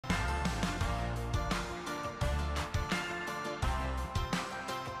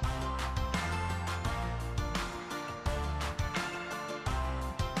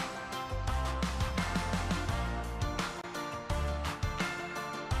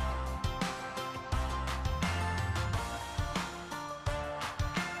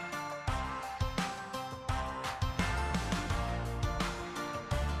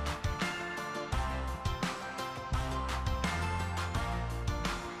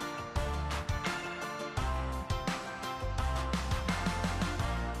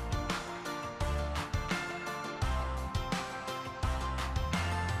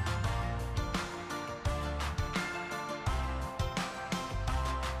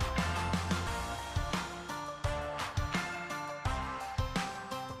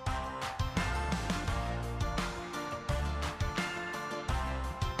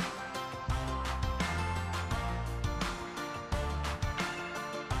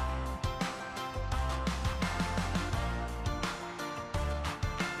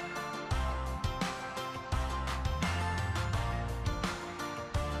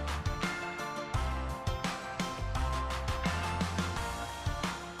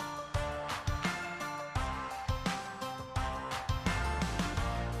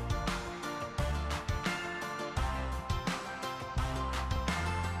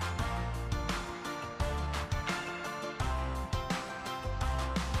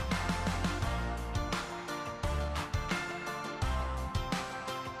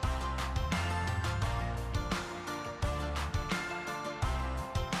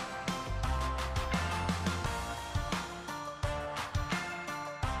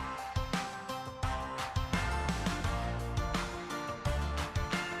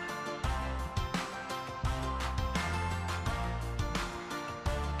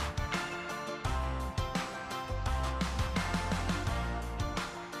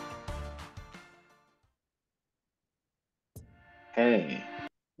Hey,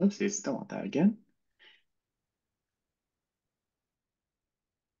 oopsies, don't want that again.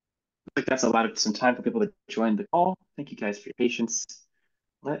 Looks like that's allotted some time for people to join the call. Thank you guys for your patience.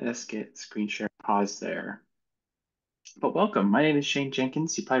 Let us get screen share pause there. But welcome. My name is Shane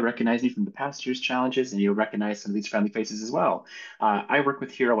Jenkins. You probably recognize me from the past year's challenges, and you'll recognize some of these friendly faces as well. I work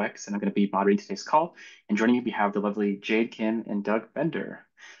with HeroX, and I'm going to be moderating today's call. And joining me, we have the lovely Jade Kim and Doug Bender.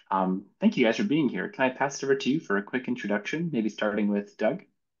 Thank you guys for being here. Can I pass it over to you for a quick introduction, maybe starting with Doug?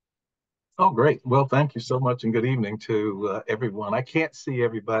 Oh, great. Well, thank you so much and good evening to everyone. I can't see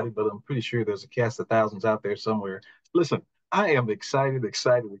everybody, but I'm pretty sure there's a cast of thousands out there somewhere. Listen, I am excited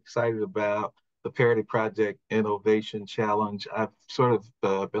about the Parity Project Innovation Challenge. I've sort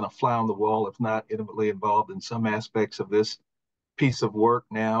of been a fly on the wall, if not intimately involved in some aspects of this piece of work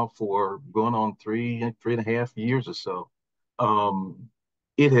now for going on three and a half years or so. Um,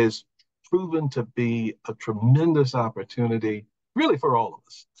 it has proven to be a tremendous opportunity, really, for all of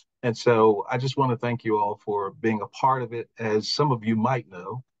us. And so I just want to thank you all for being a part of it. As some of you might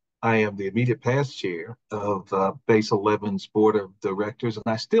know, I am the immediate past chair of Base 11's board of directors, and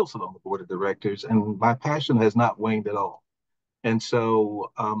I still sit on the board of directors, and my passion has not waned at all. And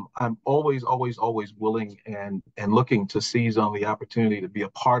so I'm always willing and looking to seize on the opportunity to be a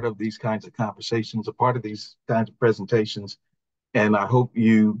part of these kinds of conversations, a part of these kinds of presentations, and I hope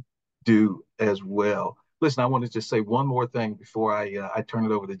you do as well. Listen, I want to just say one more thing before I turn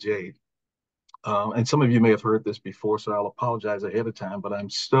it over to Jade. And some of you may have heard this before, so I'll apologize ahead of time, but I'm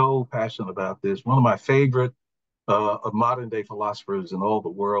so passionate about this. One of my favorite of modern day philosophers in all the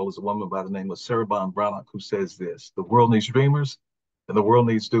world is a woman by the name of Sarah Von Brannock, who says this: the world needs dreamers and the world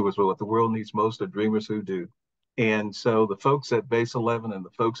needs doers. But what the world needs most are dreamers who do. And so the folks at Base 11 and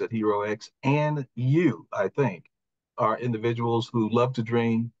the folks at HeroX and you, I think, are individuals who love to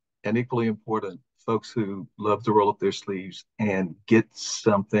dream, and equally important, folks who love to roll up their sleeves and get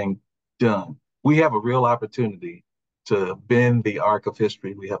something done. We have a real opportunity to bend the arc of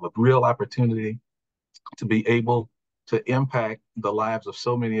history. We have a real opportunity to be able to impact the lives of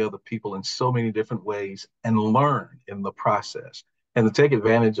so many other people in so many different ways and learn in the process and to take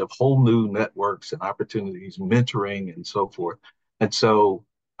advantage of whole new networks and opportunities, mentoring and so forth. And so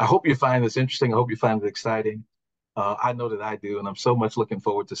I hope you find this interesting. I hope you find it exciting. I know that I do, and I'm so much looking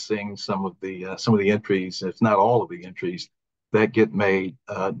forward to seeing some of the entries, if not all of the entries, that get made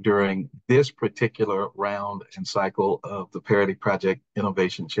during this particular round and cycle of the Parity Project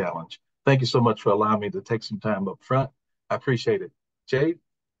Innovation Challenge. Thank you so much for allowing me to take some time up front. I appreciate it. Jade?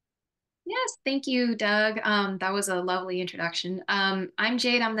 Yes, thank you, Doug. That was a lovely introduction. I'm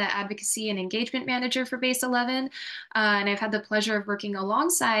Jade. I'm the Advocacy and Engagement Manager for Base 11, and I've had the pleasure of working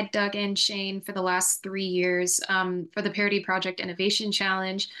alongside Doug and Shane for the last 3 years for the Parity Project Innovation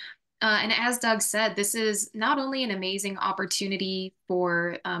Challenge. And as Doug said, this is not only an amazing opportunity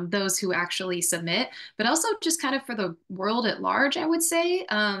for those who actually submit, but also just kind of for the world at large, I would say.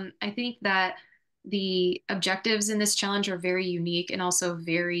 I think that the objectives in this challenge are very unique and also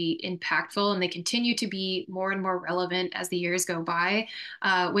very impactful, and they continue to be more and more relevant as the years go by,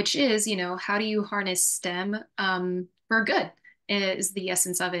 which is, how do you harness STEM for good? Is the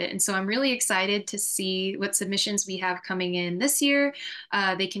essence of it. And so I'm really excited to see what submissions we have coming in this year.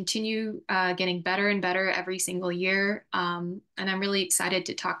 They continue getting better and better every single year. And I'm really excited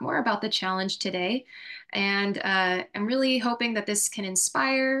to talk more about the challenge today. And I'm really hoping that this can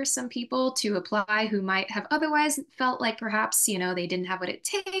inspire some people to apply who might have otherwise felt like perhaps, they didn't have what it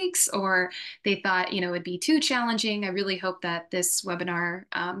takes, or they thought, it'd be too challenging. I really hope that this webinar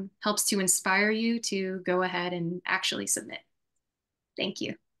helps to inspire you to go ahead and actually submit. Thank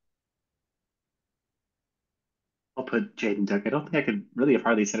you. I'll put Jade and Doug. I don't think I could really have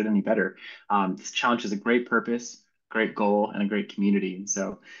hardly said it any better. This challenge has a great purpose, great goal, and a great community. And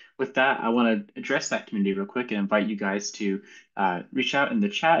so, with that, I want to address that community real quick and invite you guys to reach out in the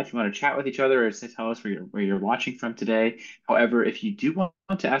chat if you want to chat with each other or say tell us where you're watching from today. However, if you do want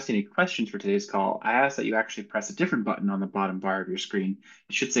to ask any questions for today's call, I ask that you actually press a different button on the bottom bar of your screen.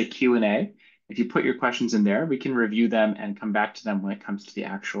 It should say Q&A. If you put your questions in there, we can review them and come back to them when it comes to the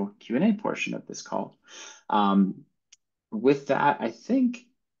actual Q&A portion of this call. Um, with that, I think,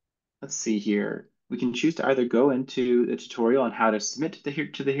 let's see here. We can choose to either go into the tutorial on how to submit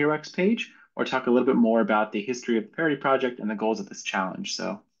to the HeroX page or talk a little bit more about the history of the Parity Project and the goals of this challenge.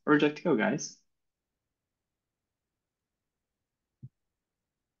 So where would you like to go, guys?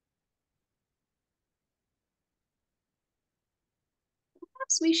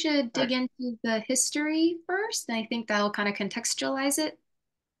 Perhaps we should All dig right, into the history first, and I think that'll kind of contextualize it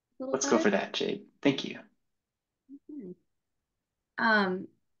a little let's go better. for that, Jade. Thank you. Mhm. Um,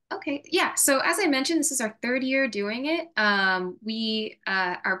 Okay, yeah. So as I mentioned, this is our third year doing it. We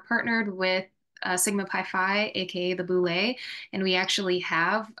are partnered with Sigma Pi Phi, aka the Boule, and we actually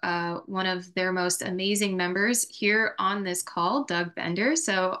have one of their most amazing members here on this call, Doug Bender.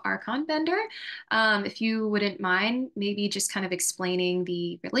 So Archon Bender, if you wouldn't mind, maybe just kind of explaining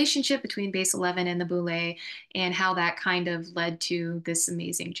the relationship between Base 11 and the Boule and how that kind of led to this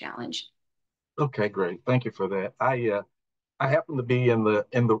amazing challenge. Okay, great. Thank you for that. I happened to be in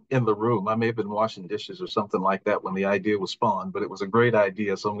the room. I may have been washing dishes or something like that when the idea was spawned, but it was a great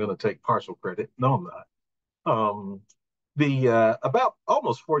idea, so I'm going to take partial credit. No, I'm not. The About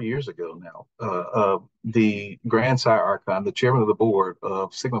almost 4 years ago now, the Grand Sire Archon, the chairman of the board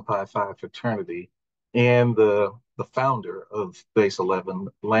of Sigma Pi Phi fraternity, and the founder of Base 11,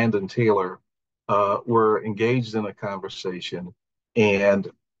 Landon Taylor, were engaged in a conversation, and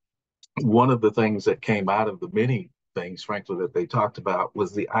one of the things that came out of the many things, frankly, that they talked about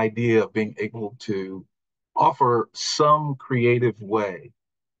was the idea of being able to offer some creative way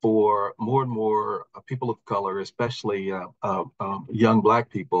for more and more people of color, especially young Black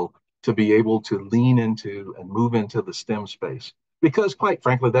people, to be able to lean into and move into the STEM space. Because, quite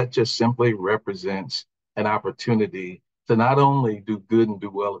frankly, that just simply represents an opportunity to not only do good and do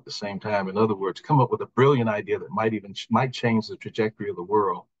well at the same time. In other words, come up with a brilliant idea that might change the trajectory of the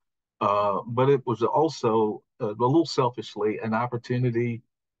world, but it was also a little selfishly an opportunity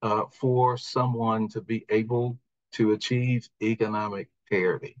for someone to be able to achieve economic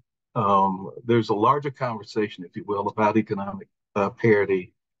parity. There's a larger conversation, if you will, about economic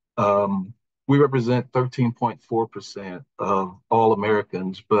parity. Um, we represent 13.4% of all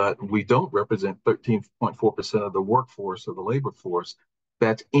Americans, but we don't represent 13.4% of the workforce or the labor force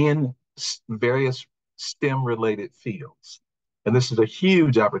that's in various STEM related fields. And this is a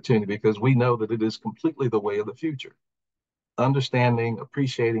huge opportunity because we know that it is completely the way of the future. Understanding,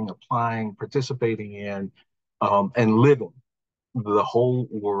 appreciating, applying, participating in, and living the whole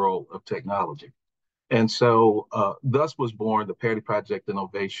world of technology. And so, thus was born the Parity Project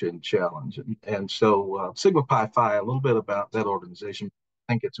Innovation Challenge. And so, Sigma Pi Phi, a little bit about that organization,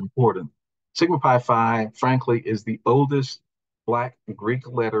 I think it's important. Sigma Pi Phi, frankly, is the oldest Black Greek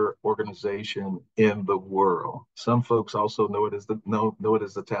letter organization in the world. Some folks also know it as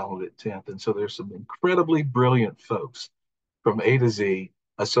the Talented Tenth. And so there's some incredibly brilliant folks from A to Z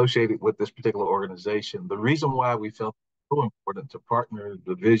associated with this particular organization. The reason why we felt so important to partner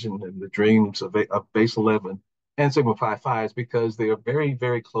the vision and the dreams of Base 11 and Sigma Pi Phi is because they are very,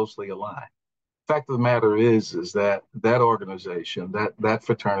 very closely aligned. Fact of the matter is that that organization, that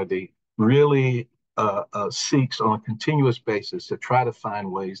fraternity, really seeks on a continuous basis to try to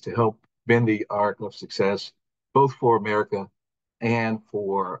find ways to help bend the arc of success, both for America and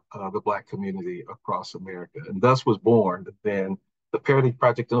for the Black community across America. And thus was born then the Parity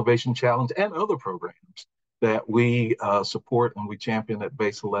Project Innovation Challenge and other programs that we support and we champion at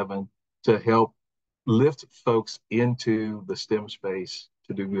Base 11 to help lift folks into the STEM space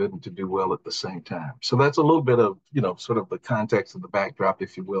to do good and to do well at the same time. So that's a little bit of, sort of the context and the backdrop,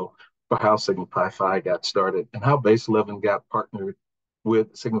 if you will, for how Sigma Pi Phi got started and how Base 11 got partnered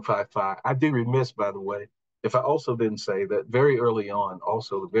with Sigma Pi Phi. I'd be remiss, by the way, if I also didn't say that very early on,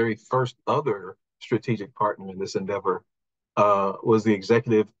 also the very first other strategic partner in this endeavor was the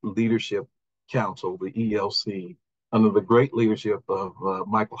Executive Leadership Council, the ELC, under the great leadership of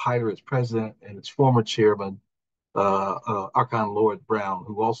Michael Hyder as president and its former chairman, Archon Lloyd Brown,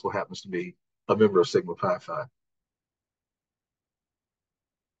 who also happens to be a member of Sigma Pi Phi.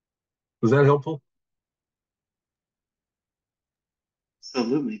 Was that helpful?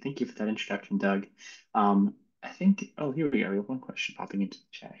 Absolutely. Thank you for that introduction, Doug. I think, oh, here we go. We have one question popping into the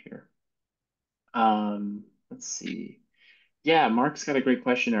chat here. Let's see. Yeah, Mark's got a great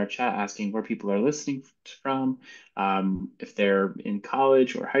question in our chat asking where people are listening from, if they're in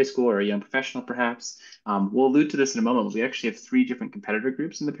college or high school or a young professional, perhaps. We'll allude to this in a moment, but we actually have three different competitor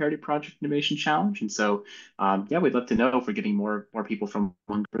groups in the Parity Project Innovation Challenge. And so, yeah, we'd love to know if we're getting more people from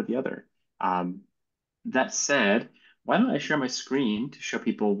one group or the other. That said, why don't I share my screen to show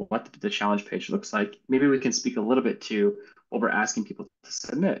people what the challenge page looks like? Maybe we can speak a little bit to what we're asking people to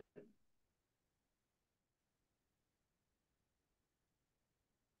submit.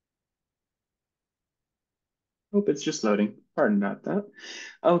 Hope it's just loading. Pardon about that.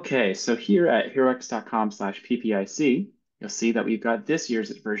 Okay, so here at herox.com/PPIC, you'll see that we've got this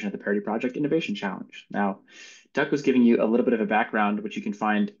year's version of the Parity Project Innovation Challenge. Now, Doug was giving you a little bit of a background, which you can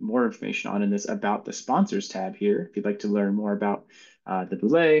find more information on in this About the Sponsors tab here, if you'd like to learn more about the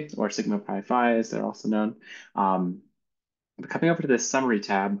Boule or Sigma Pi Phi, as they're also known. But coming over to this Summary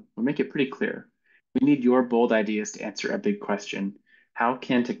tab, we'll make it pretty clear. We need your bold ideas to answer a big question. How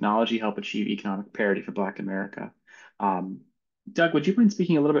can technology help achieve economic parity for Black America? Um, Doug, would you mind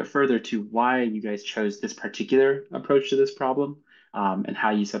speaking a little bit further to why you guys chose this particular approach to this problem, and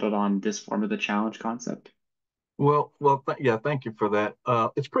how you settled on this form of the challenge concept? Yeah, thank you for that.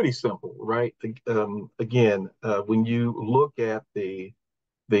 It's pretty simple, right? Again, when you look at the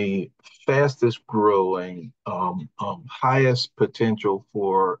fastest growing, highest potential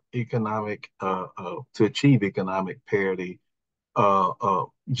for economic to achieve economic parity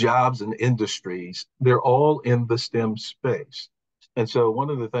jobs and industries, they're all in the STEM space. And so one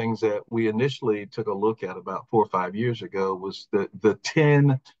of the things that we initially took a look at about 4 or 5 years ago was the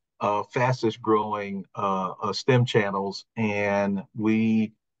 10 fastest growing STEM channels. And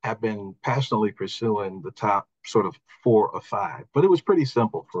we have been passionately pursuing the top sort of 4 or 5. But it was pretty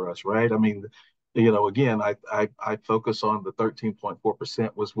simple for us, right? I mean, again, I focus on the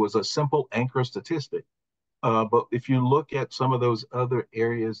 13.4% was a simple anchor statistic. But if you look at some of those other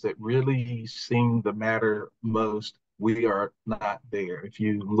areas that really seem to matter most, we are not there. If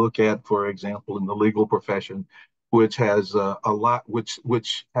you look at, for example, in the legal profession, which has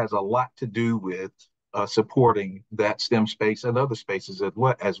which has a lot to do with supporting that STEM space and other spaces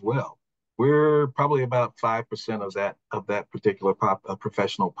as well. We're probably about 5% of that particular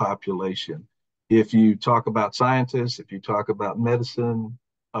professional population. If you talk about scientists, if you talk about medicine,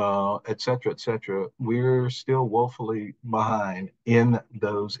 et cetera, we're still woefully behind in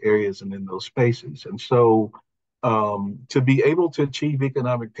those areas and in those spaces. And so, to be able to achieve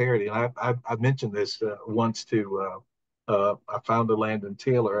economic parity, and I mentioned this once to I found a Landon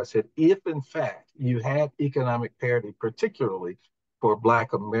Taylor. I said, if in fact you had economic parity, particularly for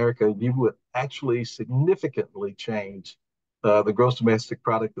Black America, you would actually significantly change the gross domestic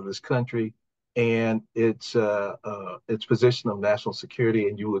product of this country and its position of national security,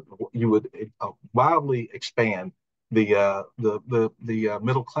 and you would wildly expand the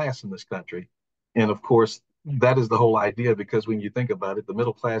middle class in this country, and of course that is the whole idea because when you think about it, the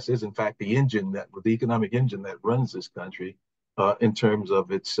middle class is in fact the economic engine that runs this country in terms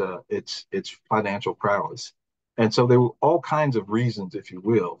of its financial prowess. And so there were all kinds of reasons, if you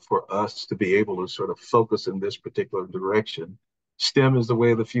will, for us to be able to sort of focus in this particular direction. STEM is the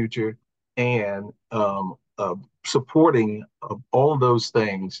way of the future, and supporting all those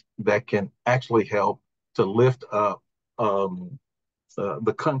things that can actually help to lift up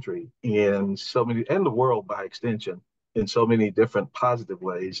the country in so many, and the world by extension, in so many different positive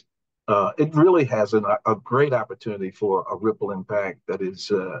ways. It really has a great opportunity for a ripple impact that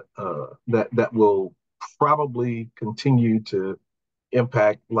will probably continue to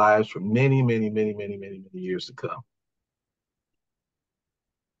impact lives for many, many, many, many, many, many years to come.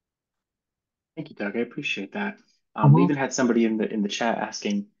 Thank you, Doug. I appreciate that. We Mm-hmm. even had somebody in the chat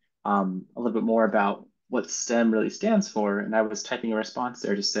asking a little bit more about what STEM really stands for, and I was typing a response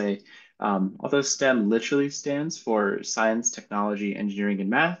there to say, although STEM literally stands for science, technology, engineering, and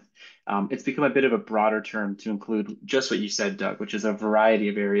math, it's become a bit of a broader term to include just what you said, Doug, which is a variety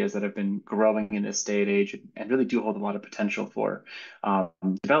of areas that have been growing in this day and age and really do hold a lot of potential for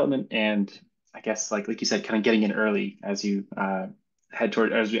development and I guess like you said, kind of getting in early as you head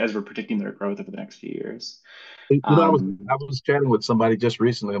toward as we're predicting their growth over the next few years. I was chatting with somebody just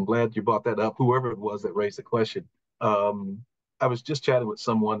recently. I'm glad you brought that up. Whoever it was that raised the question, um, I was just chatting with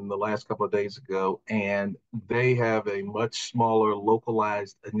someone the last couple of days ago, and they have a much smaller,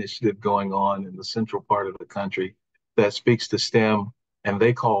 localized initiative going on in the central part of the country that speaks to STEM, and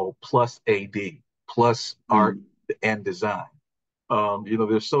they call Plus AD, Plus Art Mm, and Design.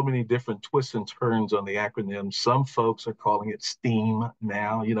 There's so many different twists and turns on the acronym. Some folks are calling it STEAM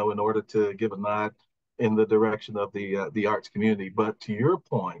now, in order to give a nod in the direction of the arts community. But to your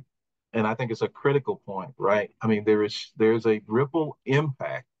point, and I think it's a critical point, right? I mean, there's a ripple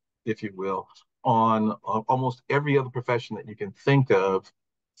impact, if you will, on almost every other profession that you can think of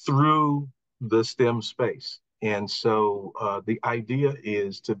through the STEM space. And so the idea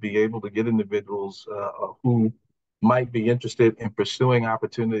is to be able to get individuals who might be interested in pursuing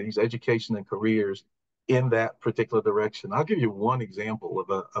opportunities, education, and careers in that particular direction. I'll give you one example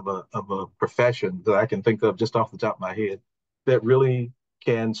of a profession that I can think of just off the top of my head that really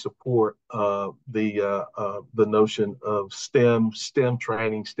can support the notion of STEM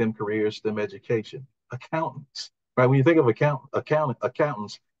training, STEM careers, STEM education. Accountants, right? When you think of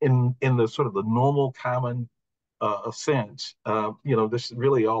accountants in the sort of the normal common sense, this is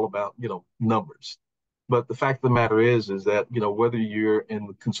really all about numbers. But the fact of the matter is that, whether you're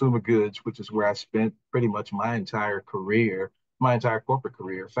in consumer goods, which is where I spent pretty much my entire career, my entire corporate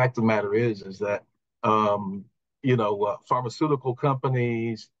career, the fact of the matter is that, pharmaceutical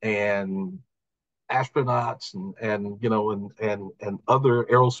companies and astronauts and you know and other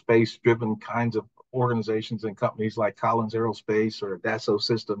aerospace driven kinds of organizations and companies like Collins Aerospace or Dassault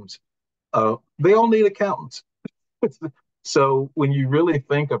Systems, they all need accountants. So when you really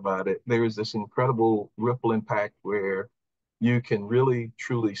think about it, there is this incredible ripple impact where you can really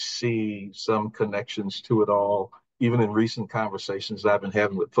truly see some connections to it all. Even in recent conversations I've been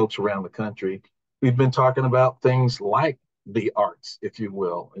having with folks around the country, we've been talking about things like the arts, if you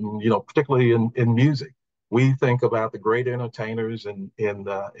will, and you know, particularly in music. We think about the great entertainers in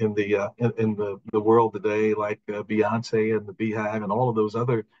the world today, like Beyonce and the Beehive and all of those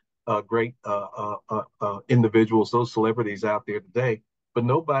other great individuals, those celebrities out there today. But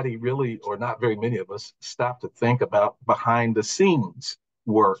nobody really, or not very many of us, stop to think about behind the scenes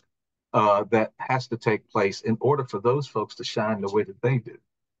work that has to take place in order for those folks to shine the way that they do.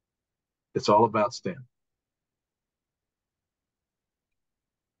 It's all about STEM.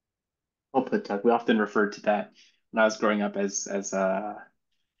 Well put, Doug. We often referred to that when I was growing up as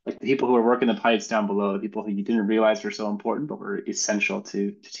like the people who were working the pipes down below, the people who you didn't realize were so important, but were essential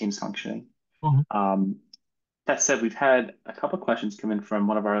to teams functioning. Mhm. Um, that said, we've had a couple questions come in from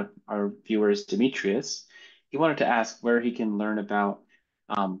one of our viewers, Demetrius. He wanted to ask where he can learn about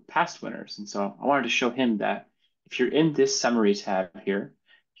past winners. And so I wanted to show him that if you're in this summary tab here,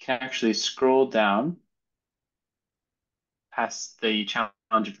 you can actually scroll down past the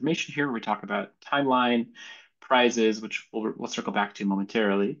challenge information here, where we talk about timeline, prizes, which we'll circle back to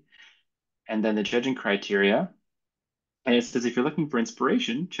momentarily, and then the judging criteria. And it says if you're looking for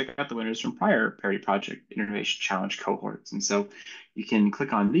inspiration, check out the winners from prior Parity Project Innovation Challenge cohorts. And so you can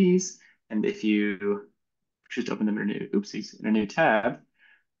click on these, and if you choose to open them in a new, oopsies, in a new tab,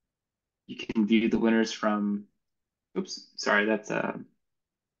 you can view the winners from, oops, sorry, that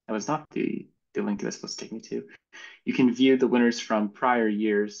was not the link that was supposed to take me to. You can view the winners from prior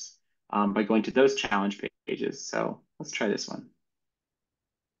years by going to those challenge pages. So let's try this one.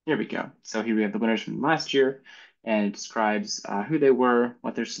 Here we go. So here we have the winners from last year, and it describes who they were,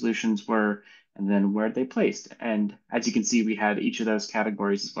 what their solutions were, and then where they placed. And as you can see, we had each of those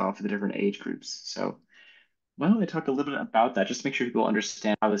categories as well for the different age groups. So why don't I talk a little bit about that, just to make sure people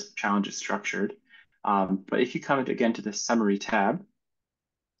understand how this challenge is structured. But if you come again to the summary tab,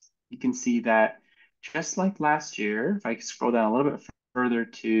 you can see that just like last year, if I scroll down a little bit further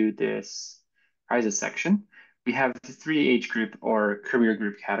to this prizes section, we have the three age group or career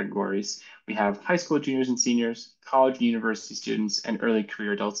group categories. We have high school juniors and seniors, college and university students, and early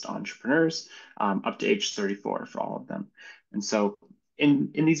career adults to entrepreneurs, up to age 34 for all of them. And so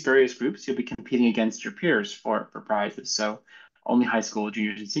in these various groups, you'll be competing against your peers for prizes. So only high school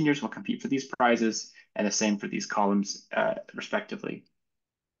juniors and seniors will compete for these prizes, and the same for these columns, respectively.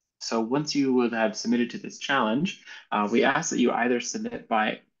 So once you would have submitted to this challenge, we ask that you either submit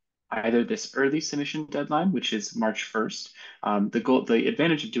by either this early submission deadline, which is March 1st. The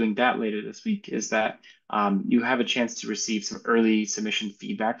advantage of doing that later this week is that you have a chance to receive some early submission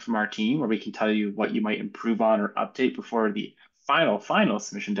feedback from our team, where we can tell you what you might improve on or update before the final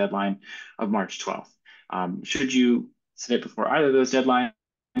submission deadline of March 12th. Should you submit before either of those deadlines,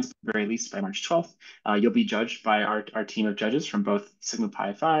 very least by March 12th. You'll be judged by our team of judges from both Sigma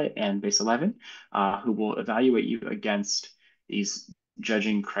Pi Phi and Base 11, who will evaluate you against these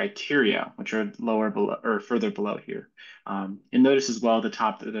judging criteria, which are lower below or further below here. And notice as well at the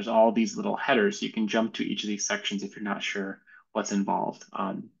top that there's all these little headers. You can jump to each of these sections if you're not sure what's involved.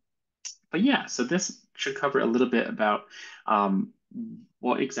 But yeah, so this should cover a little bit about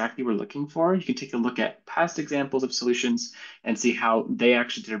what exactly we're looking for. You can take a look at past examples of solutions and see how they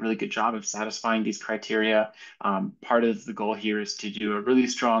actually did a really good job of satisfying these criteria. Part of the goal here is to do a really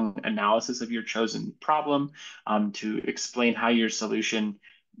strong analysis of your chosen problem, to explain how your solution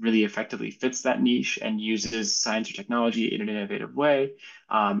really effectively fits that niche and uses science or technology in an innovative way.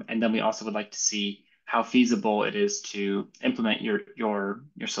 And then we also would like to see how feasible it is to implement your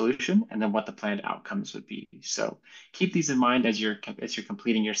solution, and then what the planned outcomes would be. So keep these in mind as you're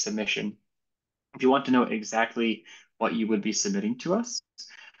completing your submission. If you want to know exactly what you would be submitting to us,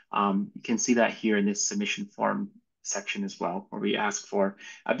 you can see that here in this submission form section as well, where we ask for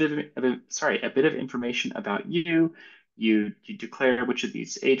a bit of information about you. You declare which of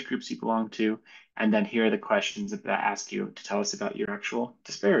these age groups you belong to, and then here are the questions that ask you to tell us about your actual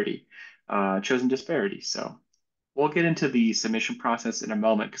chosen disparity. So we'll get into the submission process in a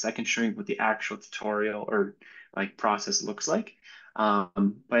moment, because I can show you what the actual tutorial or like process looks like. But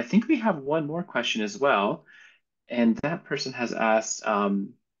I think we have one more question as well, and that person has asked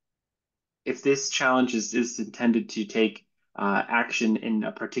if this challenge is intended to take action in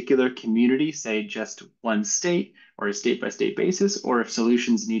a particular community, say just one state or a state-by-state basis, or if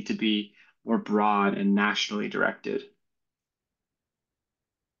solutions need to be more broad and nationally directed?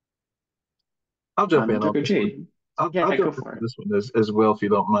 I'll jump in on Doug or this one. Jade? I'll Yeah, go jump in for on it. this one as well, if you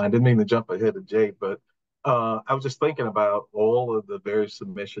don't mind. Didn't mean to jump ahead of Jay, but I was just thinking about all of the various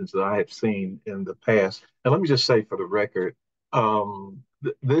submissions that I have seen in the past. And let me just say for the record,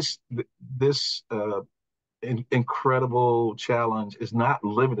 this incredible challenge is not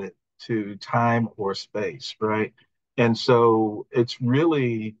limited to time or space, right? And so it's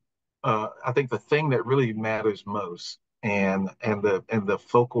really, I think the thing that really matters most, and the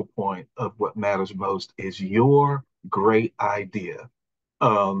focal point of what matters most is your great idea.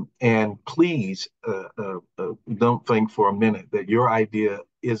 And please don't think for a minute that your idea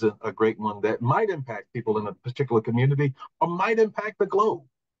isn't a great one that might impact people in a particular community or might impact the globe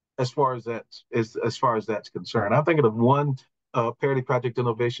as far as that's concerned. I'm thinking of one Parity Project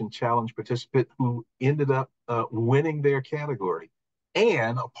Innovation Challenge participant who ended up winning their category.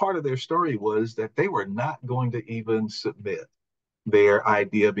 And a part of their story was that they were not going to even submit their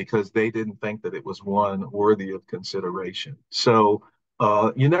idea because they didn't think that it was one worthy of consideration. So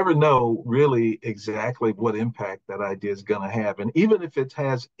you never know really exactly what impact that idea is going to have. And even if it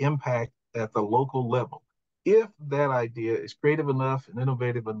has impact at the local level, if that idea is creative enough and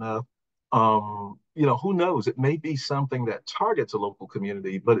innovative enough, who knows? It may be something that targets a local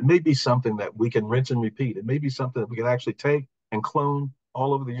community, but it may be something that we can rinse and repeat. It may be something that we can actually take and clone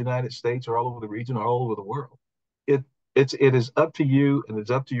all over the United States or all over the region or all over the world. It it is up to you and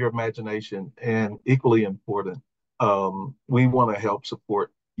it's up to your imagination, and equally important, we want to help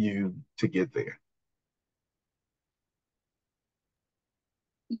support you to get there.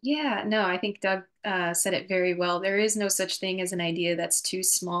 Yeah, no, I think Doug said it very well. There is no such thing as an idea that's too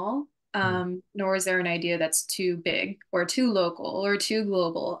small, nor is there an idea that's too big or too local or too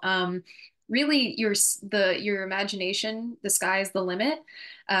global. Really, your imagination, the sky is the limit.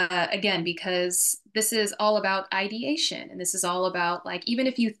 Again, because this is all about ideation, and this is all about like even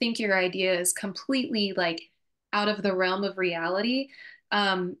if you think your idea is completely like out of the realm of reality,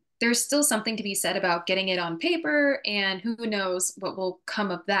 there's still something to be said about getting it on paper, and who knows what will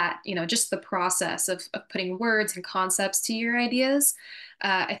come of that, just the process of putting words and concepts to your ideas.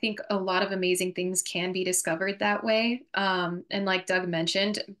 I think a lot of amazing things can be discovered that way. And like Doug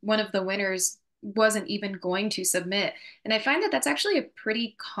mentioned, one of the winners wasn't even going to submit. And I find that that's actually a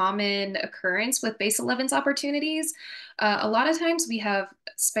pretty common occurrence with Base 11's opportunities. A lot of times we have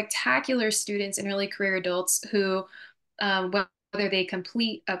spectacular students and early career adults who whether they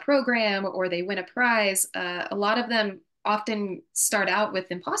complete a program or they win a prize, a lot of them often start out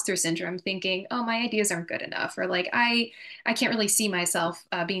with imposter syndrome, thinking, "Oh, my ideas aren't good enough," or like, "I can't really see myself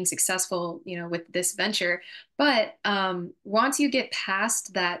being successful, with this venture." But once you get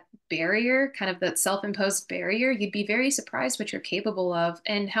past that barrier, kind of that self-imposed barrier, you'd be very surprised what you're capable of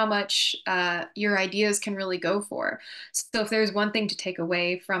and how much your ideas can really go for. So if there's one thing to take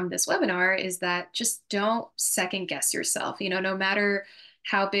away from this webinar is that just don't second guess yourself. No matter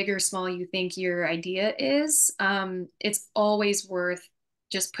how big or small you think your idea is, it's always worth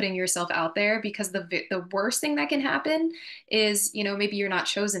just putting yourself out there, because the worst thing that can happen is, maybe you're not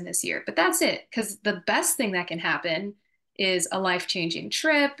chosen this year, but that's it. Because the best thing that can happen is a life-changing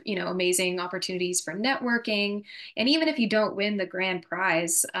trip, amazing opportunities for networking. And even if you don't win the grand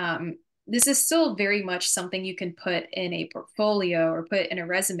prize, this is still very much something you can put in a portfolio or put in a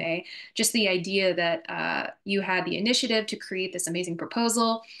resume. Just the idea that you had the initiative to create this amazing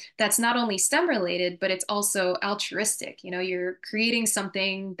proposal that's not only STEM related, but it's also altruistic. You're creating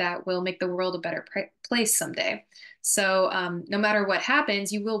something that will make the world a better place someday. So no matter what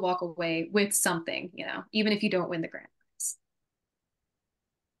happens, you will walk away with something, even if you don't win the grand prize.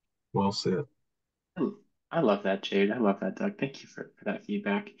 Well said. Oh, I love that, Jade. I love that, Doug. Thank you for that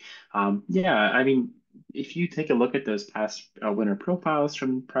feedback. Yeah, I mean, if you take a look at those past winner profiles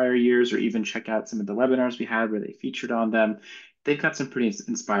from prior years, or even check out some of the webinars we had where they featured on them, they've got some pretty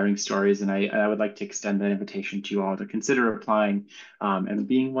inspiring stories. And I would like to extend that invitation to you all to consider applying and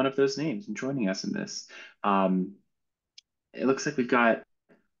being one of those names and joining us in this. Um, it looks like we've got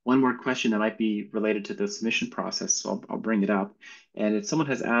one more question that might be related to the submission process, so I'll bring it up. And if someone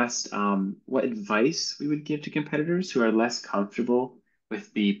has asked what advice we would give to competitors who are less comfortable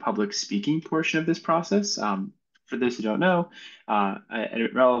with the public speaking portion of this process. For those who don't know, a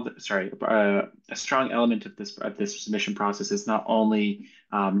strong element of this submission process is not only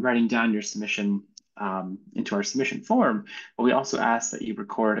writing down your submission into our submission form, but we also ask that you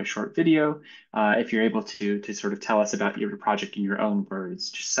record a short video if you're able to sort of tell us about your project in your own words.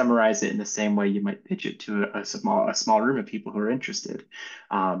 Just summarize it in the same way you might pitch it to a small room of people who are interested.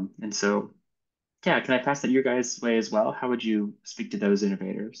 And so, yeah, can I pass that your guys' way as well? How would you speak to those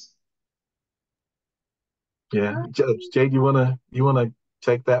innovators? Yeah. Jade, you wanna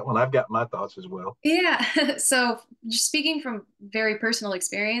take that one? I've got my thoughts as well. Yeah. So just speaking from very personal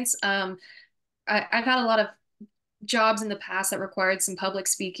experience, I've had a lot of jobs in the past that required some public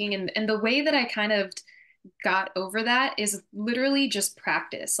speaking, and the way that I kind of got over that is literally just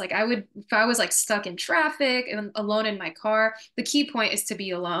practice. Like I would, if I was like stuck in traffic and alone in my car, the key point is to be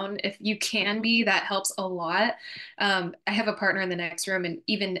alone. If you can be, that helps a lot. I have a partner in the next room, and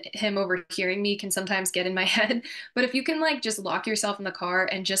even him overhearing me can sometimes get in my head. But if you can like just lock yourself in the car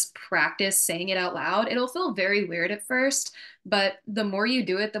and just practice saying it out loud, it'll feel very weird at first. But the more you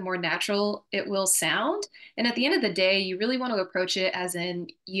do it, the more natural it will sound. And at the end of the day, you really want to approach it as in,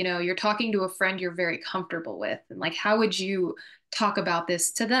 you're talking to a friend you're very comfortable with. And like, how would you talk about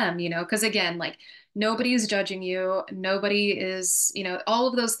this to them? Because again, like nobody's judging you. Nobody is, all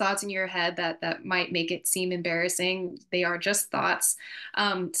of those thoughts in your head that might make it seem embarrassing. They are just thoughts.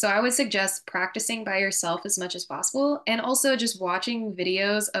 So I would suggest practicing by yourself as much as possible, and also just watching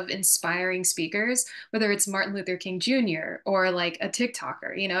videos of inspiring speakers, whether it's Martin Luther King Jr. or like a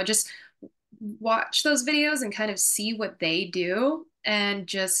TikToker, just watch those videos and kind of see what they do and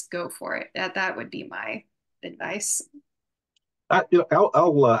just go for it. That would be my advice.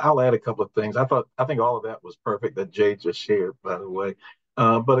 I'll add a couple of things. I think all of that was perfect that Jay just shared, by the way.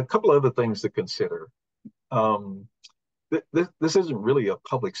 But a couple other things to consider. Um, this isn't really a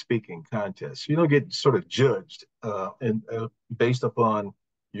public speaking contest. You don't get sort of judged and based upon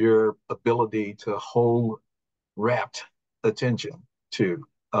your ability to hold rapt attention to.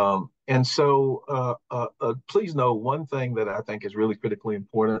 And so, please know one thing that I think is really critically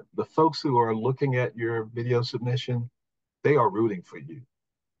important: the folks who are looking at your video submission, they are rooting for you.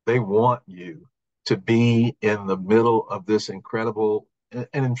 They want you to be in the middle of this incredible and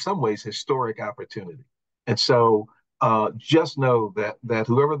in some ways historic opportunity. And so just know that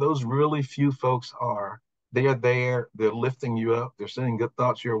whoever those really few folks are, they are there, they're lifting you up, they're sending good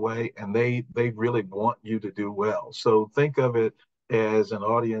thoughts your way, and they really want you to do well. So think of it as an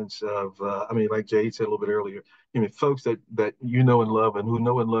audience of I mean, like Jay said a little bit earlier, folks that you know and love and who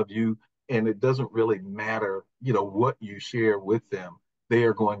know and love you, and it doesn't really matter, what you share with them. They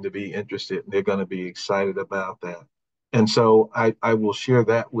are going to be interested. They're going to be excited about that. And so I will share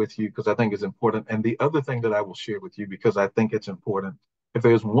that with you because I think it's important. And the other thing that I will share with you because I think it's important, if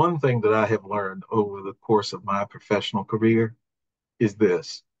there's one thing that I have learned over the course of my professional career, is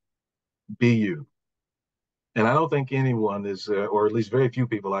this: be you. And I don't think anyone is, or at least very few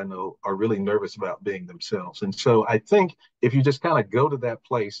people I know, are really nervous about being themselves. And so I think if you just kind of go to that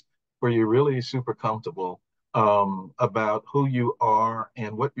place where you're really super comfortable about who you are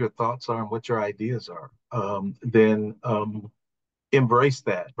and what your thoughts are and what your ideas are, then embrace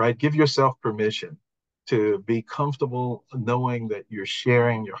that, right? Give yourself permission to be comfortable knowing that you're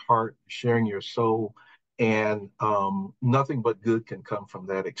sharing your heart, sharing your soul, and nothing but good can come from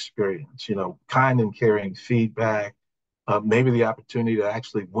that experience. Kind and caring feedback, maybe the opportunity to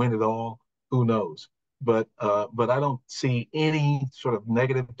actually win it all. Who knows? But I don't see any sort of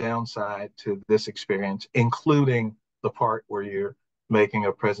negative downside to this experience, including the part where you're making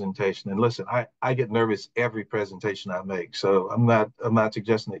a presentation. And listen, I get nervous every presentation I make. So I'm not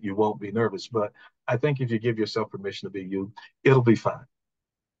suggesting that you won't be nervous, but I think if you give yourself permission to be you, it'll be fine.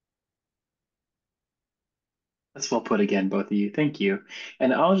 That's well put again, both of you. Thank you.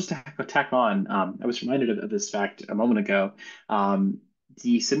 And I'll just tack on. I was reminded of this fact a moment ago. Um,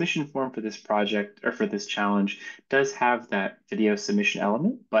 the submission form for this project or for this challenge does have that video submission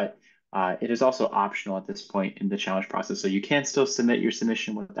element, but it is also optional at this point in the challenge process. So you can still submit your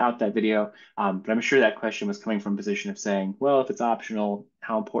submission without that video. But I'm sure that question was coming from a position of saying, well, if it's optional,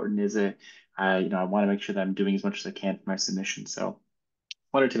 how important is it? I want to make sure that I'm doing as much as I can for my submission. So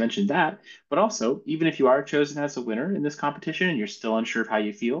wanted to mention that, but also, even if you are chosen as a winner in this competition and you're still unsure of how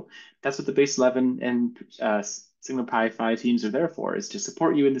you feel, that's what the Base 11 and Sigma Pi Phi teams are there for, is to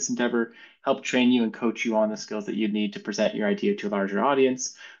support you in this endeavor, help train you and coach you on the skills that you need to present your idea to a larger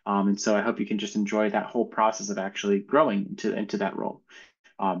audience. And so I hope you can just enjoy that whole process of actually growing into that role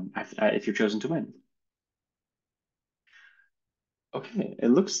if you're chosen to win. Okay, it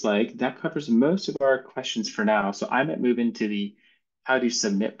looks like that covers most of our questions for now. So I might move into the how to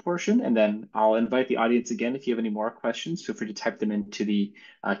submit portion, and then I'll invite the audience again. If you have any more questions, feel free to type them into the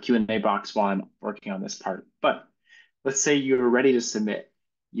Q&A box while I'm working on this part. But let's say you're ready to submit.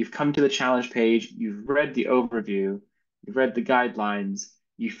 You've come to the challenge page, you've read the overview, you've read the guidelines,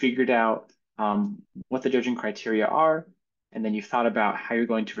 you figured out what the judging criteria are, and then you've thought about how you're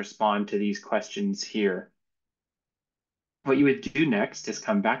going to respond to these questions here. What you would do next is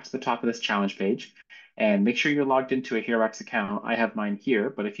come back to the top of this challenge page, And make sure you're logged into a HeroX account. I have mine here,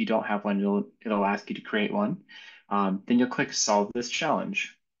 but if you don't have one, it'll ask you to create one. Then you'll click Solve this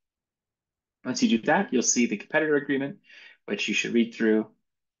challenge. Once you do that, you'll see the competitor agreement, which you should read through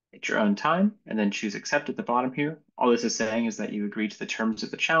at your own time, and then choose Accept at the bottom here. All this is saying is that you agree to the terms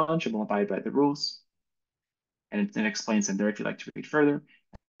of the challenge and will abide by the rules. And it then explains them there if you'd like to read further.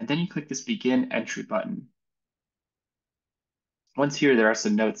 And then you click this Begin Entry button. Once here, there are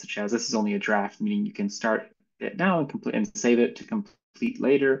some notes such as this is only a draft, meaning you can start it now and complete and save it to complete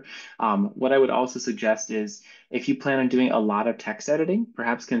later. What I would also suggest is if you plan on doing a lot of text editing,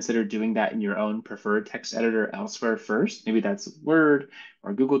 perhaps consider doing that in your own preferred text editor elsewhere first. Maybe that's Word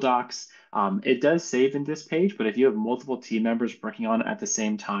or Google Docs. It does save in this page, but if you have multiple team members working on it at the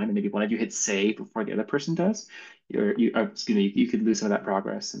same time, and maybe one of you hits save before the other person does, you could lose some of that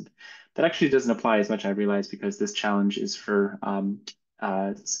progress. And that actually doesn't apply as much, I realize, because this challenge is for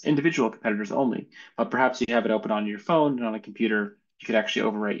individual competitors only. But perhaps you have it open on your phone and on a computer, you could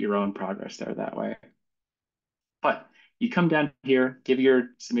actually overwrite your own progress there that way. But you come down here, give your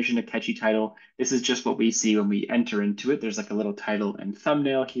submission a catchy title. This is just what we see when we enter into it. There's like a little title and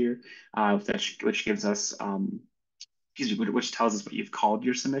thumbnail here, which gives us, which tells us what you've called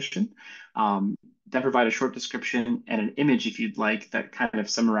your submission. Then provide a short description and an image if you'd like that kind of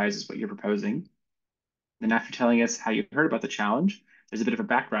summarizes what you're proposing. Then after telling us how you heard about the challenge, there's a bit of a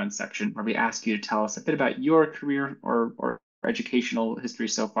background section where we ask you to tell us a bit about your career or educational history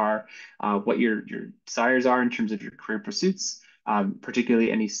so far, what your desires are in terms of your career pursuits,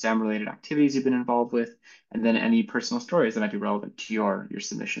 particularly any STEM-related activities you've been involved with, and then any personal stories that might be relevant to your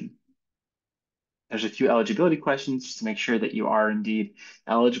submission. There's a few eligibility questions just to make sure that you are indeed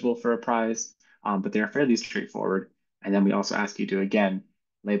eligible for a prize, but they're fairly straightforward. And then we also ask you to, again,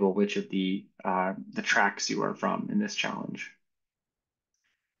 label which of the tracks you are from in this challenge.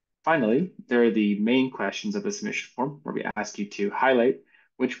 Finally, there are the main questions of the submission form where we ask you to highlight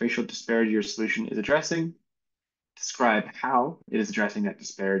which racial disparity your solution is addressing, describe how it is addressing that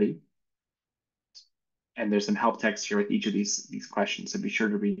disparity, and there's some help text here with each of these questions, so be sure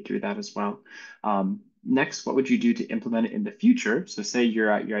to read through that as well. Next, what would you do to implement it in the future? So say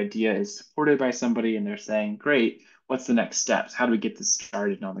your idea is supported by somebody and they're saying, great, what's the next steps? How do we get this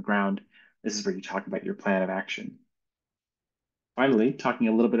started on the ground? This is where you talk about your plan of action. Finally, talking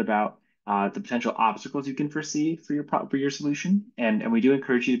a little bit about the potential obstacles you can foresee for your solution. And we do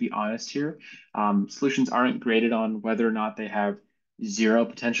encourage you to be honest here. Solutions aren't graded on whether or not they have zero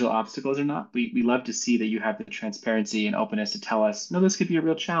potential obstacles or not. We love to see that you have the transparency and openness to tell us, no, this could be a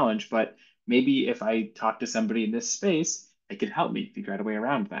real challenge, but maybe if I talk to somebody in this space, it could help me figure out a way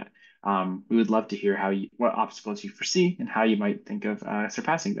around that. We would love to hear what obstacles you foresee and how you might think of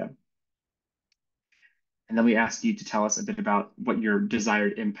surpassing them. And then we ask you to tell us a bit about what your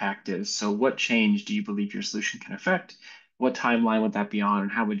desired impact is. So what change do you believe your solution can affect? What timeline would that be on,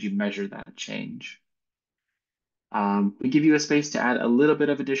 and how would you measure that change? We give you a space to add a little bit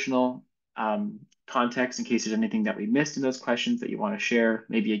of additional context in case there's anything that we missed in those questions that you want to share,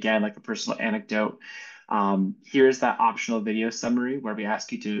 maybe again, like a personal anecdote. Here's that optional video summary where we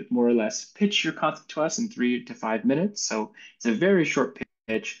ask you to more or less pitch your concept to us in 3 to 5 minutes. So it's a very short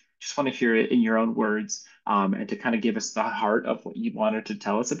pitch. Just want to hear it in your own words and to kind of give us the heart of what you wanted to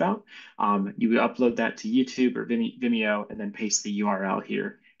tell us about. You would upload that to YouTube or Vimeo and then paste the URL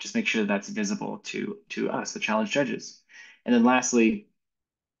here. Just make sure that that's visible to us, the challenge judges. And then lastly,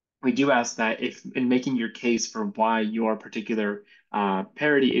 we do ask that if in making your case for why your particular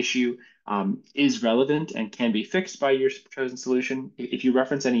parity issue is relevant and can be fixed by your chosen solution, if you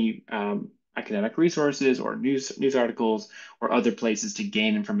reference any academic resources or news articles or other places to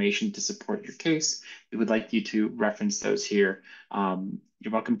gain information to support your case, we would like you to reference those here.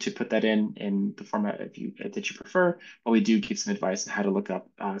 You're welcome to put that in the format that you prefer, but we do give some advice on how to look up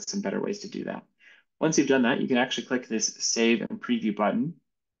some better ways to do that. Once you've done that, you can actually click this Save and Preview button.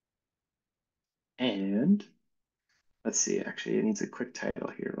 And let's see, actually, it needs a quick title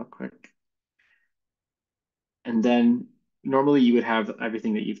here real quick. And then normally you would have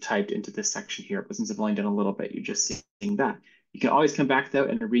everything that you've typed into this section here, but since I've only done a little bit, you're just seeing that. You can always come back though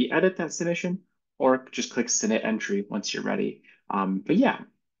and re-edit that submission or just click Submit Entry once you're ready. But yeah,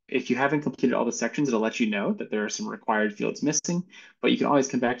 if you haven't completed all the sections, it'll let you know that there are some required fields missing, but you can always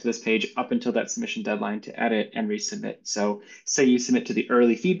come back to this page up until that submission deadline to edit and resubmit. So say you submit to the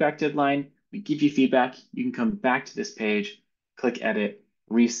early feedback deadline, we give you feedback, you can come back to this page, click Edit,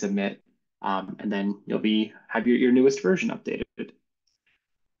 resubmit, and then you'll have your newest version updated.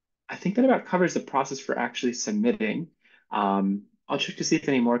 I think that about covers the process for actually submitting. I'll check to see if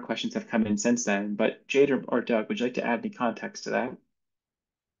any more questions have come in since then, but Jade or Doug, would you like to add any context to that?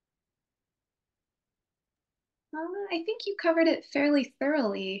 I think you covered it fairly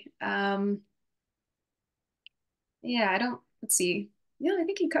thoroughly. Yeah, I don't, let's see. Yeah, I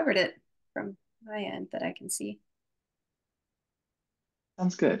think you covered it from my end that I can see.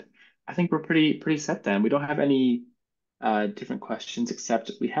 Sounds good. I think we're pretty set then. We don't have any different questions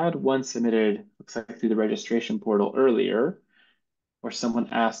except we had one submitted, looks like through the registration portal earlier, where someone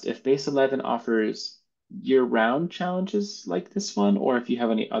asked if Base 11 offers year-round challenges like this one, or if you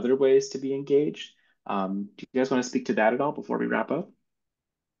have any other ways to be engaged. Do you guys want to speak to that at all before we wrap up?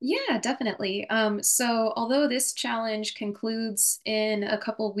 Yeah, definitely. So although this challenge concludes in a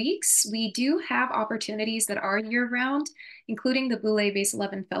couple weeks, we do have opportunities that are year-round, including the Boulay Base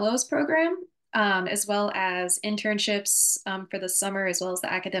 11 Fellows Program, as well as internships for the summer, as well as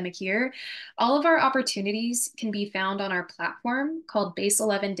the academic year. All of our opportunities can be found on our platform called Base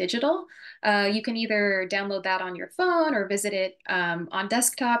 11 Digital. You can either download that on your phone or visit it on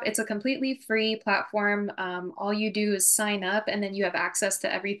desktop. It's a completely free platform. All you do is sign up, and then you have access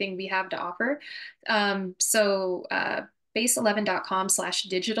to everything we have to offer.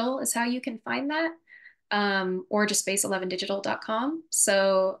 Base11.com/digital is how you can find that, or just base11digital.com.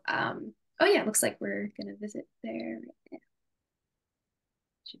 Oh yeah, it looks like we're gonna visit there right now.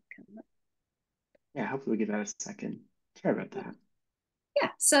 Should come up. Yeah, hopefully we give that a second. Sorry about that. Yeah,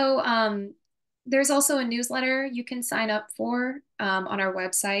 there's also a newsletter you can sign up for on our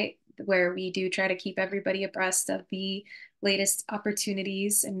website where we do try to keep everybody abreast of the latest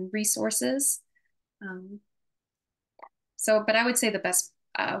opportunities and resources. Um, but I would say the best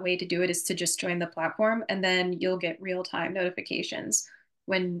way to do it is to just join the platform, and then you'll get real-time notifications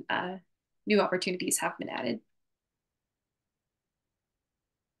when new opportunities have been added.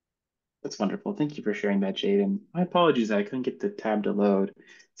 That's wonderful. Thank you for sharing that, Jade. And my apologies, I couldn't get the tab to load. It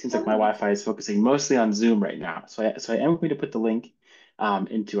seems like my Oh, Wi-Fi is focusing mostly on Zoom right now. So I am going to put the link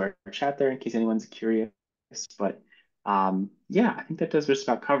into our chat there in case anyone's curious. But yeah, I think that does just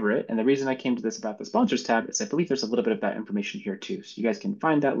about cover it. And the reason I came to this about the sponsors tab is I believe there's a little bit of that information here too. So you guys can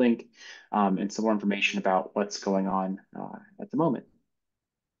find that link and some more information about what's going on at the moment.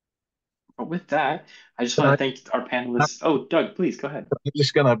 But with that, I just want to thank our panelists. Oh, Doug, please go ahead. I'm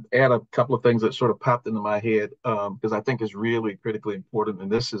just going to add a couple of things that sort of popped into my head because I think is really critically important. And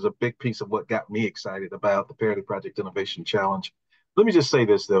this is a big piece of what got me excited about the Parity Project Innovation Challenge. Let me just say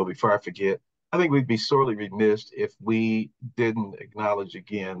this, though, before I forget. I think we'd be sorely remiss if we didn't acknowledge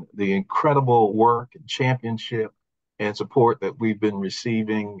again the incredible work and championship and support that we've been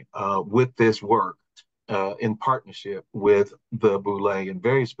receiving with this work in partnership with the Boulay and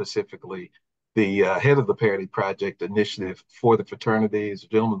very specifically the head of the Parity Project Initiative for the fraternity is a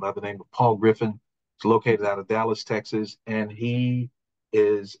gentleman by the name of Paul Griffin. He's located out of Dallas, Texas, and he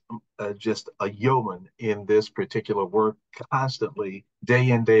is just a yeoman in this particular work constantly,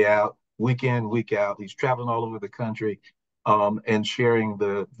 day in, day out, week in, week out. He's traveling all over the country and sharing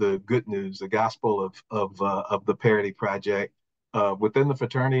the good news, the gospel of the Parity Project within the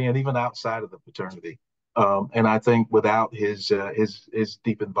fraternity and even outside of the fraternity. And I think without his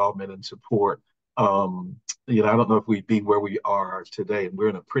deep involvement and support, I don't know if we'd be where we are today, and we're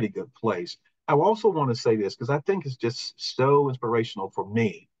in a pretty good place. I also want to say this because I think it's just so inspirational for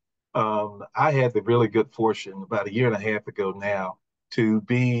me. I had the really good fortune about a year and a half ago now to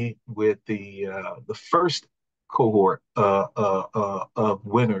be with the first cohort of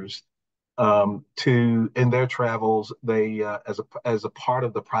winners to in their travels. They as a part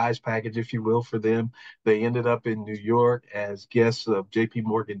of the prize package, if you will, for them, they ended up in New York as guests of J.P.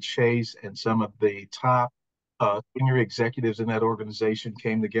 Morgan Chase, and some of the top senior executives in that organization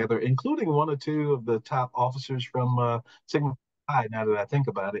came together, including one or two of the top officers from Sigma Phi. Now that I think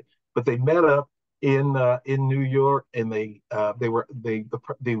about it, but they met up in New York, and the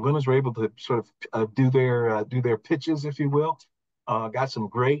winners were able to sort of do their pitches, if you will. Got some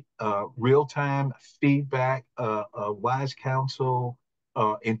great real time feedback, wise counsel,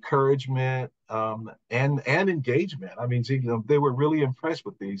 encouragement, and engagement. I mean, they were really impressed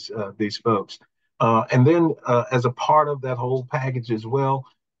with these folks. And then as a part of that whole package as well,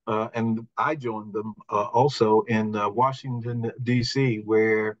 and I joined them also in Washington, D.C.,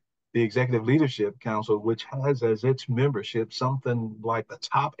 where the Executive Leadership Council, which has as its membership something like the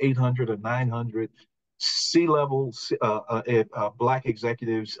top 800 or 900 C-level Black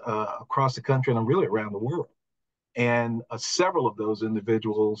executives across the country and really around the world. And several of those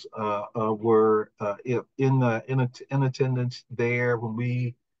individuals were in attendance there when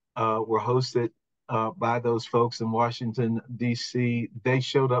we were hosted by those folks in Washington, D.C. They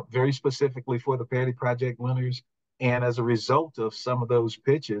showed up very specifically for the Parity Project winners. And as a result of some of those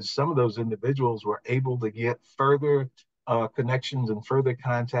pitches, some of those individuals were able to get further connections and further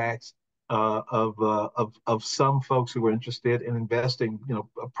contacts of some folks who were interested in investing,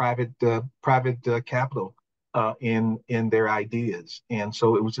 private capital in their ideas. And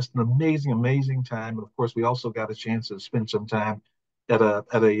so it was just an amazing time. And of course, we also got a chance to spend some time at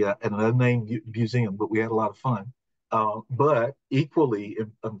an unnamed museum, but we had a lot of fun. But equally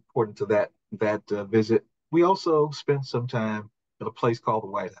important to that visit, we also spent some time at a place called the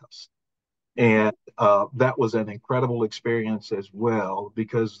White House. And that was an incredible experience as well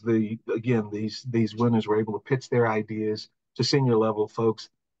because these winners were able to pitch their ideas to senior level folks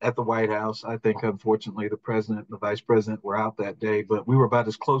at the White House. I think unfortunately the president and the vice president were out that day, but we were about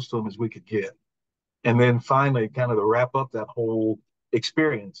as close to them as we could get. And then finally, kind of to wrap up that whole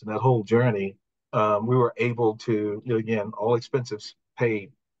experience and that whole journey, we were able to, again, all expenses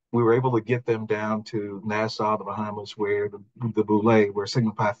paid. We were able to get them down to Nassau, the Bahamas, where the Boulé, where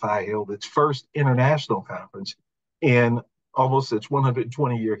Sigma Pi Phi held its first international conference in almost its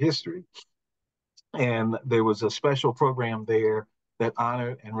 120-year history. And there was a special program there that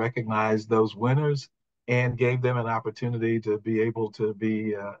honored and recognized those winners and gave them an opportunity to be able to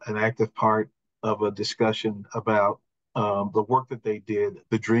be an active part of a discussion about the work that they did,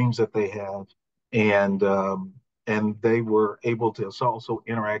 the dreams that they have, and they were able to also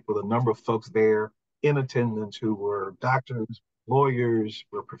interact with a number of folks there in attendance who were doctors, lawyers,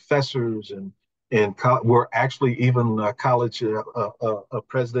 were professors, and were actually even college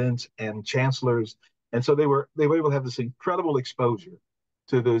presidents and chancellors. And so they were able to have this incredible exposure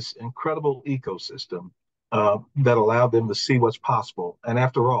to this incredible ecosystem that allowed them to see what's possible. And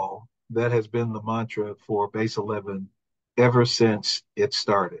after all, that has been the mantra for Base 11 ever since it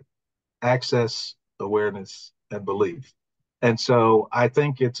started: access, awareness, and belief. And so I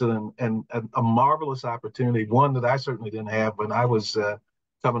think it's a marvelous opportunity, one that I certainly didn't have when I was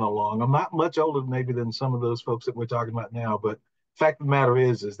coming along. I'm not much older maybe than some of those folks that we're talking about now, but fact of the matter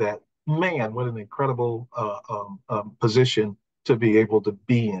is that, man, what an incredible position to be able to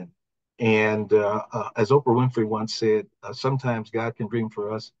be in. And as Oprah Winfrey once said, sometimes God can dream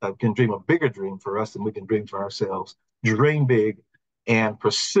for us, can dream a bigger dream for us than we can dream for ourselves. Dream big and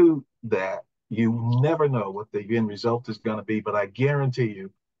pursue that. You never know what the end result is going to be, but I guarantee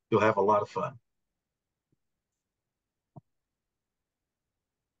you'll have a lot of fun.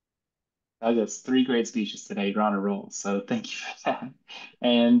 That's three great speeches today. You're on a roll. So thank you for that.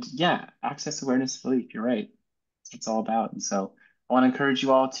 And yeah, access, awareness, belief. You're right. That's what it's all about. And so I want to encourage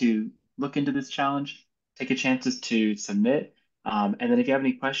you all to look into this challenge, take a chances to submit. And then if you have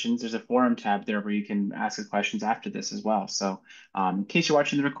any questions, there's a forum tab there where you can ask the questions after this as well. So in case you're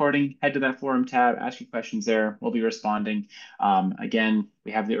watching the recording, head to that forum tab, ask your questions there. We'll be responding. Again,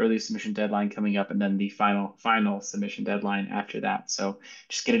 we have the early submission deadline coming up and then the final submission deadline after that. So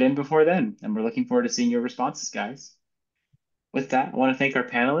just get it in before then. And we're looking forward to seeing your responses, guys. With that, I want to thank our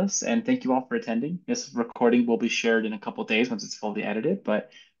panelists and thank you all for attending. This recording will be shared in a couple days once it's fully edited,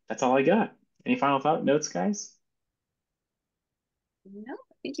 but that's all I got. Any final thought notes, guys? No,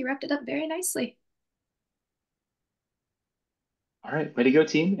 I think you wrapped it up very nicely. All right, way to go,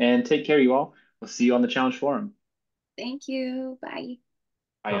 team, and take care, you all. We'll see you on the challenge forum. Thank you. Bye.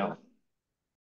 Bye, y'all.